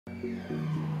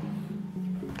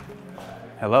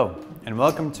Hello, and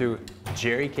welcome to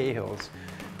Jerry Cahill's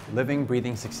Living,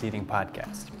 Breathing, Succeeding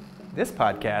podcast. This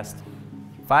podcast,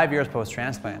 5 years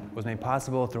post-transplant, was made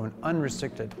possible through an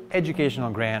unrestricted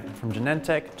educational grant from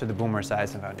GENENTECH to the Boomer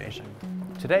Esiason Foundation.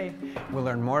 Today, we'll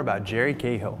learn more about Jerry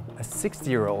Cahill, a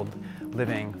 60-year-old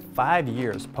living 5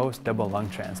 years post-double lung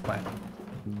transplant.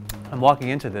 I'm walking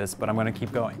into this, but I'm going to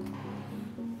keep going.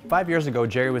 5 years ago,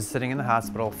 Jerry was sitting in the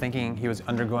hospital thinking he was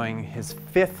undergoing his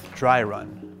 5th dry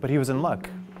run, but he was in luck.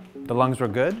 The lungs were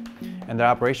good, and their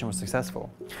operation was successful.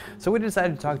 So we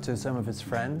decided to talk to some of his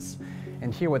friends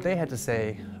and hear what they had to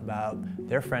say about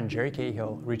their friend Jerry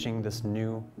Cahill reaching this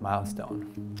new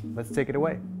milestone. Let's take it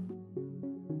away.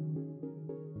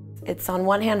 It's on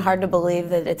one hand hard to believe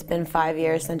that it's been 5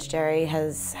 years since Jerry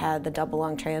has had the double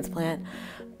lung transplant,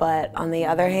 but on the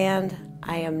other hand,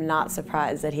 I am not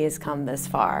surprised that he has come this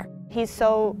far. He's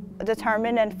so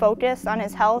determined and focused on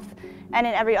his health and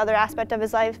in every other aspect of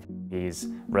his life. He's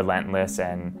relentless,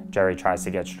 and Jerry tries to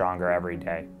get stronger every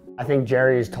day. I think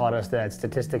Jerry has taught us that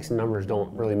statistics and numbers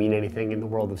don't really mean anything in the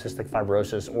world of cystic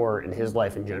fibrosis or in his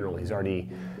life in general. He's already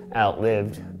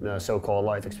outlived the so-called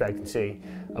life expectancy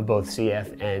of both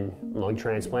CF and lung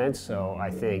transplants. So I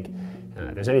think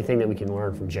if there's anything that we can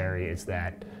learn from Jerry, it's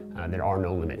that there are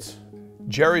no limits.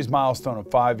 Jerry's milestone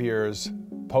of 5 years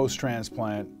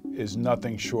post-transplant is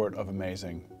nothing short of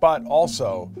amazing, but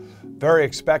also very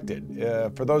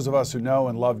expected. For those of us who know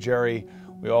and love Jerry,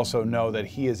 we also know that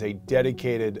he is a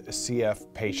dedicated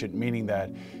CF patient, meaning that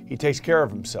he takes care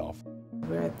of himself.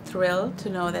 We're thrilled to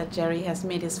know that Jerry has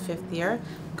made his 5th year.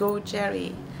 Go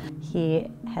Jerry!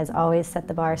 He has always set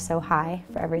the bar so high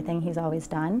for everything he's always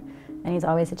done, and he's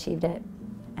always achieved it,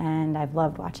 and I've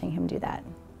loved watching him do that.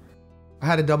 I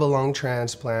had a double lung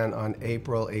transplant on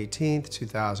April 18th,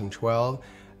 2012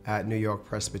 at New York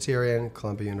Presbyterian,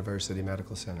 Columbia University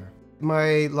Medical Center.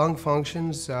 My lung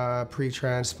functions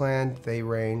pre-transplant, they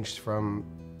ranged from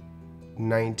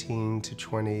 19 to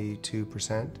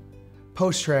 22%.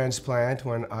 Post-transplant,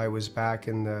 when I was back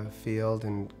in the field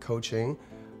and coaching,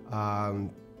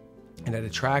 and at a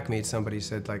track meet, somebody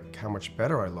said, like, how much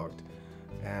better I looked.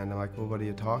 And I'm like, well, what are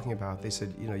you talking about? They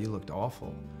said, you know, you looked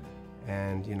awful.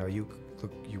 And, you know, your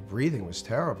breathing was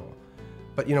terrible.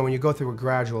 But, you know, when you go through a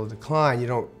gradual decline, you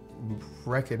don't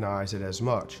recognize it as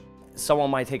much.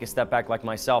 Someone might take a step back like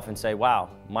myself and say, wow,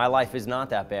 my life is not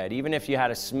that bad, even if you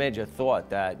had a smidge of thought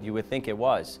that you would think it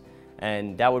was.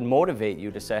 And that would motivate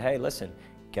you to say, hey, listen,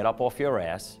 get up off your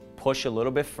ass, push a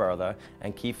little bit further,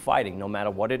 and keep fighting no matter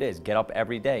what it is. Get up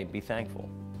every day and be thankful.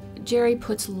 Jerry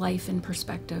puts life in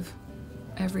perspective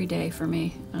every day for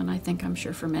me, and I think I'm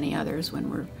sure for many others when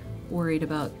we're worried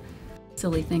about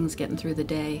silly things getting through the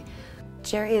day.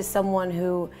 Jerry is someone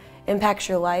who impacts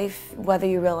your life, whether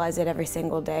you realize it every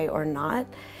single day or not.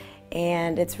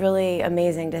 And it's really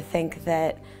amazing to think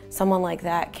that someone like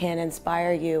that can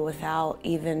inspire you without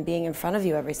even being in front of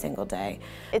you every single day.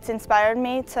 It's inspired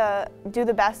me to do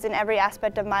the best in every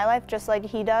aspect of my life, just like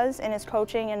he does in his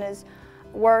coaching, in his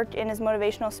work, in his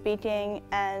motivational speaking.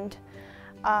 And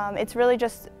it's really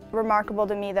just remarkable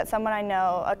to me that someone I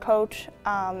know, a coach,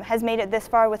 has made it this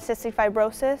far with cystic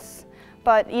fibrosis,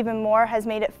 but even more has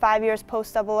made it 5 years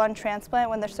post-double lung transplant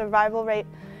when the survival rate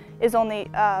is only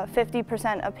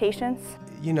 50% of patients.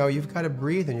 You know, you've got to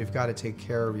breathe and you've got to take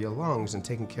care of your lungs, and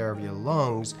taking care of your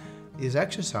lungs is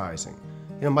exercising.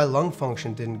 You know, my lung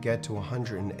function didn't get to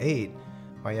 108,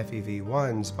 my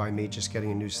FEV1s, by me just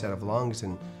getting a new set of lungs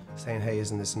and saying, hey,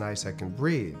 isn't this nice, I can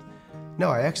breathe. No,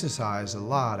 I exercise a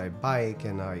lot. I bike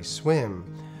and I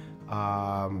swim,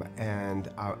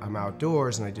 and I'm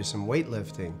outdoors and I do some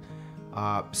weightlifting.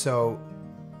 So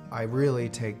I really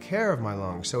take care of my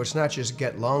lungs. So it's not just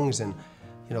get lungs and,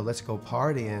 you know, let's go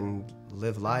party and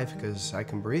live life because I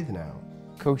can breathe now.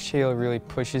 Coach Cahill really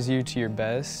pushes you to your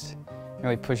best,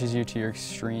 really pushes you to your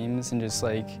extremes, and just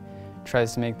like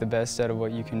tries to make the best out of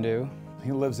what you can do.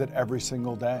 He lives it every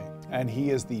single day, and he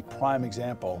is the prime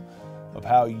example of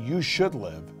how you should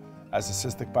live as a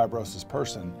cystic fibrosis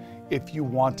person if you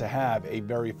want to have a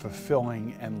very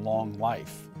fulfilling and long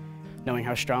life. Knowing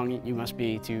how strong you must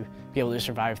be to be able to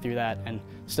survive through that and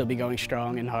still be going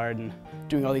strong and hard and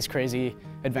doing all these crazy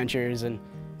adventures and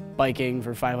biking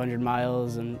for 500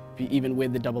 miles and even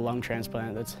with the double lung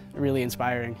transplant, that's really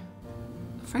inspiring.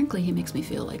 Frankly, he makes me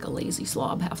feel like a lazy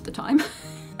slob half the time.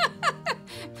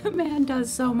 The man does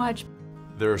so much.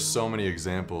 There are so many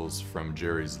examples from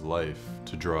Jerry's life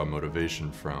to draw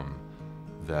motivation from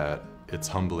that it's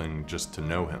humbling just to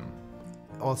know him.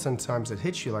 All sometimes it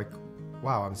hits you like,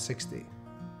 wow, I'm 60,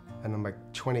 and I'm like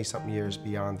 20-something years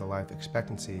beyond the life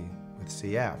expectancy with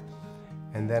CF.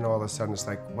 And then all of a sudden it's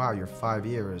like, wow, you're 5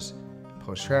 years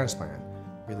post-transplant.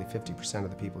 Really 50% of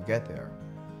the people get there.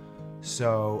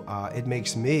 So it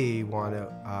makes me want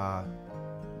to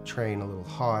train a little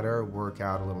harder, work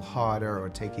out a little harder, or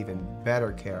take even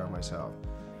better care of myself.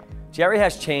 Jerry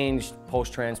has changed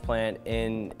post-transplant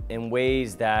in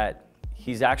ways that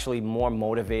he's actually more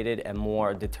motivated and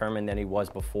more determined than he was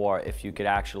before, if you could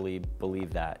actually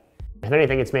believe that. If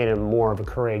anything, it's made him more of a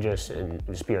courageous and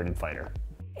spirited fighter.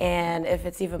 And if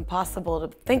it's even possible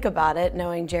to think about it,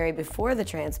 knowing Jerry before the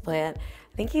transplant,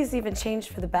 I think he's even changed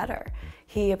for the better.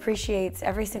 He appreciates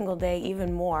every single day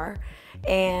even more,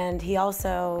 and he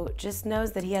also just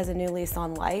knows that he has a new lease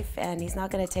on life, and he's not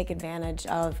going to take advantage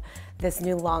of this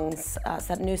new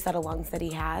new set of lungs that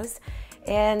he has.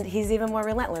 And he's even more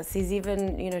relentless. He's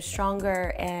even,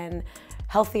 stronger and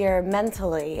healthier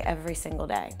mentally every single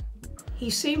day. He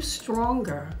seems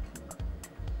stronger.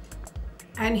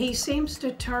 And he seems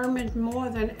determined more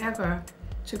than ever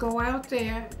to go out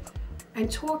there and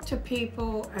talk to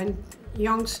people and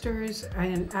youngsters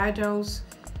and adults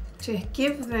to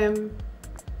give them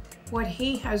what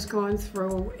he has gone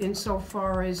through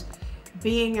insofar as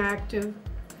being active,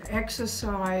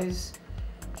 exercise.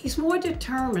 He's more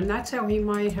determined, that's how he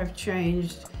might have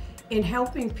changed, in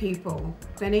helping people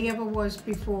than he ever was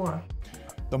before.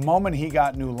 The moment he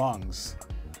got new lungs,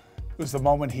 it was the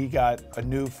moment he got a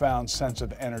newfound sense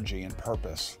of energy and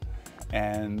purpose.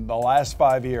 And the last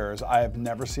 5 years, I have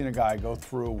never seen a guy go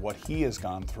through what he has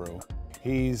gone through.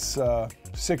 He's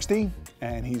 60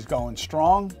 and he's going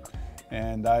strong,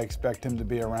 and I expect him to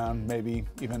be around maybe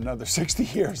even another 60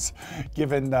 years,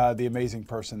 given the amazing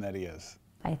person that he is.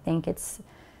 I think it's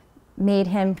made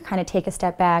him kind of take a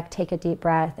step back, take a deep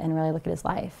breath, and really look at his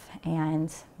life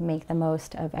and make the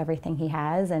most of everything he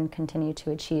has and continue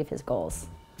to achieve his goals.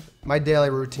 My daily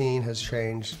routine has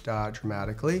changed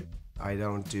dramatically. I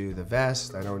don't do the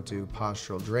vest, I don't do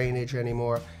postural drainage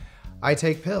anymore. I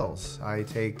take pills. I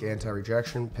take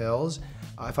anti-rejection pills.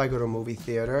 If I go to a movie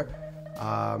theater,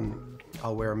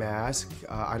 I'll wear a mask.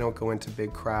 I don't go into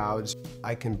big crowds.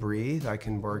 I can breathe, I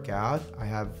can work out. I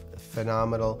have a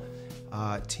phenomenal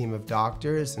team of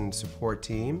doctors and support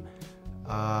team.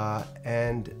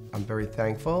 And I'm very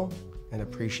thankful and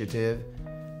appreciative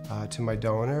to my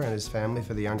donor and his family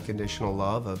for the unconditional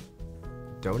love of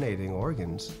donating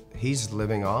organs. He's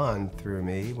living on through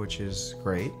me, which is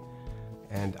great,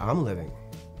 and I'm living,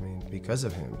 because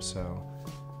of him. So,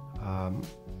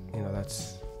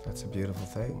 that's a beautiful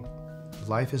thing.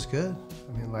 Life is good.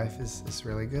 Life is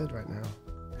really good right now.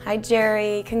 Hi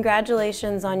Jerry,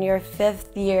 congratulations on your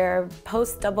 5th year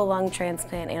post-double lung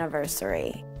transplant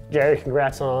anniversary. Jerry,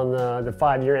 congrats on the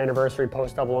 5-year anniversary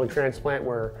post-double lung transplant.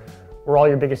 We're all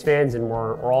your biggest fans, and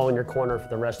we're all in your corner for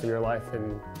the rest of your life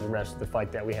and the rest of the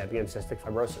fight that we have against cystic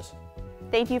fibrosis.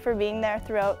 Thank you for being there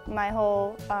throughout my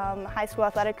whole high school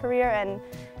athletic career, and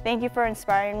thank you for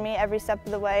inspiring me every step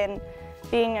of the way and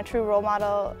being a true role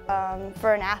model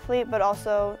for an athlete, but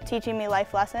also teaching me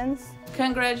life lessons.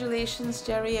 Congratulations,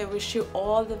 Jerry. I wish you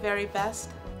all the very best.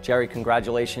 Jerry,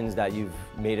 congratulations that you've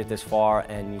made it this far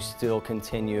and you still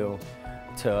continue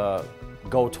to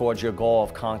go towards your goal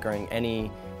of conquering any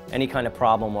kind of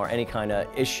problem or any kind of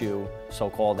issue,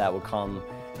 so-called, that would come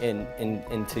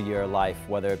into your life,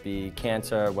 whether it be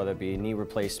cancer, whether it be knee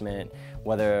replacement,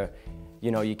 whether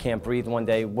you can't breathe one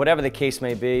day, whatever the case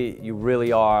may be. You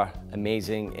really are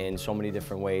amazing in so many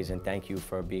different ways, and thank you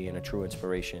for being a true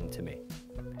inspiration to me.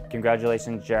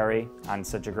 Congratulations, Jerry, on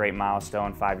such a great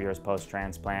milestone, 5 years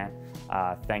post-transplant.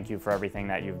 Thank you for everything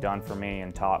that you've done for me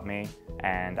and taught me,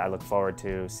 and I look forward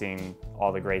to seeing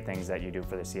all the great things that you do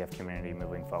for the CF community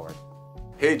moving forward.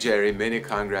 Hey Jerry, many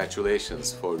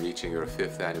congratulations for reaching your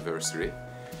 5th anniversary.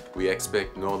 We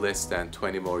expect no less than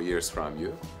 20 more years from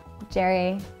you.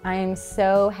 Jerry, I'm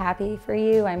so happy for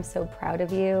you. I'm so proud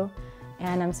of you.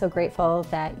 And I'm so grateful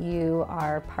that you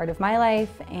are part of my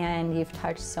life and you've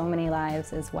touched so many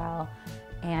lives as well.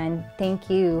 And thank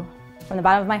you from the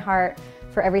bottom of my heart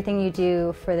for everything you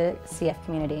do for the CF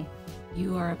community.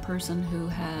 You are a person who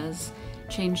has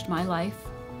changed my life.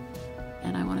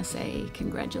 And I want to say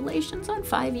congratulations on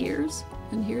 5 years.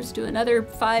 And here's to another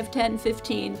 5, 10,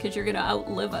 15, because you're going to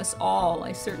outlive us all.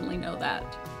 I certainly know that.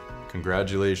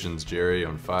 Congratulations, Jerry,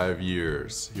 on 5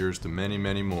 years. Here's to many,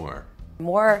 many more.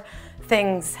 More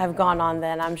things have gone on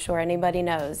than I'm sure anybody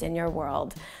knows in your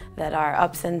world that are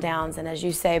ups and downs, and as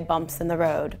you say, bumps in the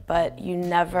road, but you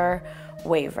never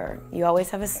waver. You always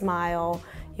have a smile,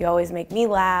 you always make me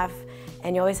laugh,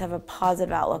 and you always have a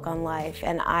positive outlook on life,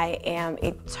 and I am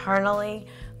eternally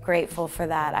grateful for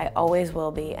that. I always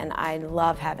will be, and I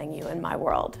love having you in my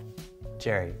world.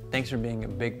 Jerry, thanks for being a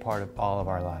big part of all of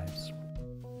our lives.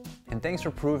 And thanks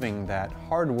for proving that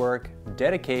hard work,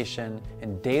 dedication,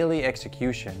 and daily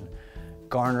execution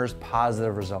garners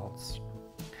positive results.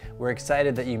 We're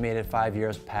excited that you made it 5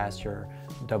 years past your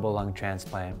double lung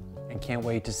transplant and can't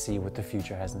wait to see what the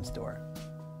future has in store.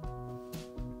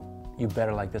 You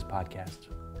better like this podcast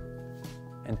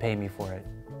and pay me for it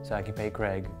so I can pay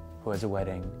Craig, who has a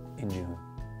wedding in June.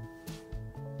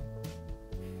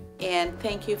 And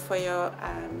thank you for your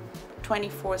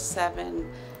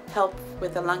 24/7 help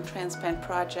with the lung transplant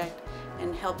project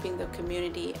and helping the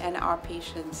community and our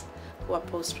patients who are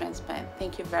post-transplant.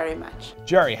 Thank you very much.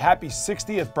 Jerry, happy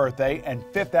 60th birthday and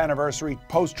 5th anniversary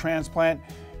post-transplant.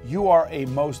 You are a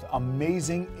most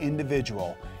amazing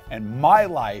individual, and my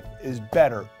life is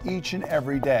better each and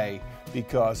every day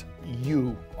because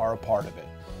you are a part of it.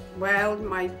 Well,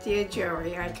 my dear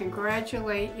Jerry, I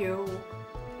congratulate you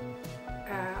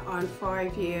on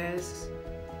 5 years.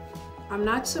 I'm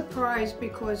not surprised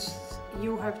because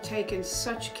you have taken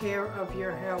such care of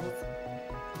your health.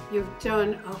 You've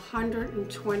done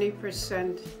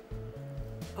 120%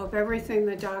 of everything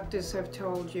the doctors have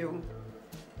told you.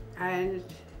 And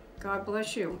God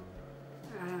bless you.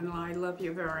 And I love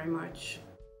you very much.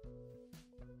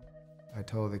 I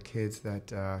told the kids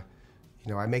that, I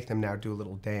make them now do a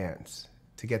little dance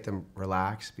to get them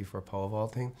relaxed before pole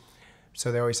vaulting.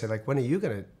 So they always say, like, when are you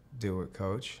going to do it,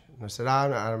 Coach? And I said,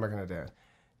 I'm not going to dance.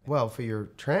 Well, for your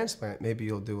transplant, maybe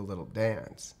you'll do a little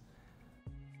dance.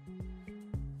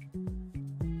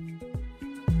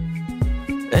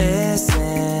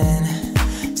 Listen,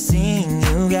 seeing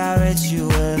you got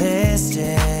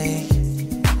ritualistic,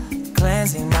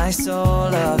 cleansing my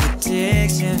soul of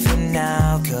addiction for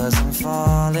now, 'cause I'm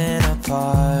falling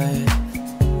apart.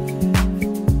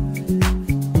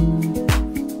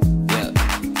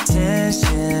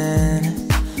 Tension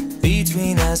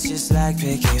between us just like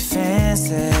picket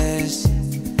fences.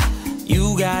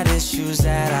 You got issues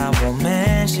that I won't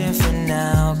mention for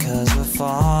now,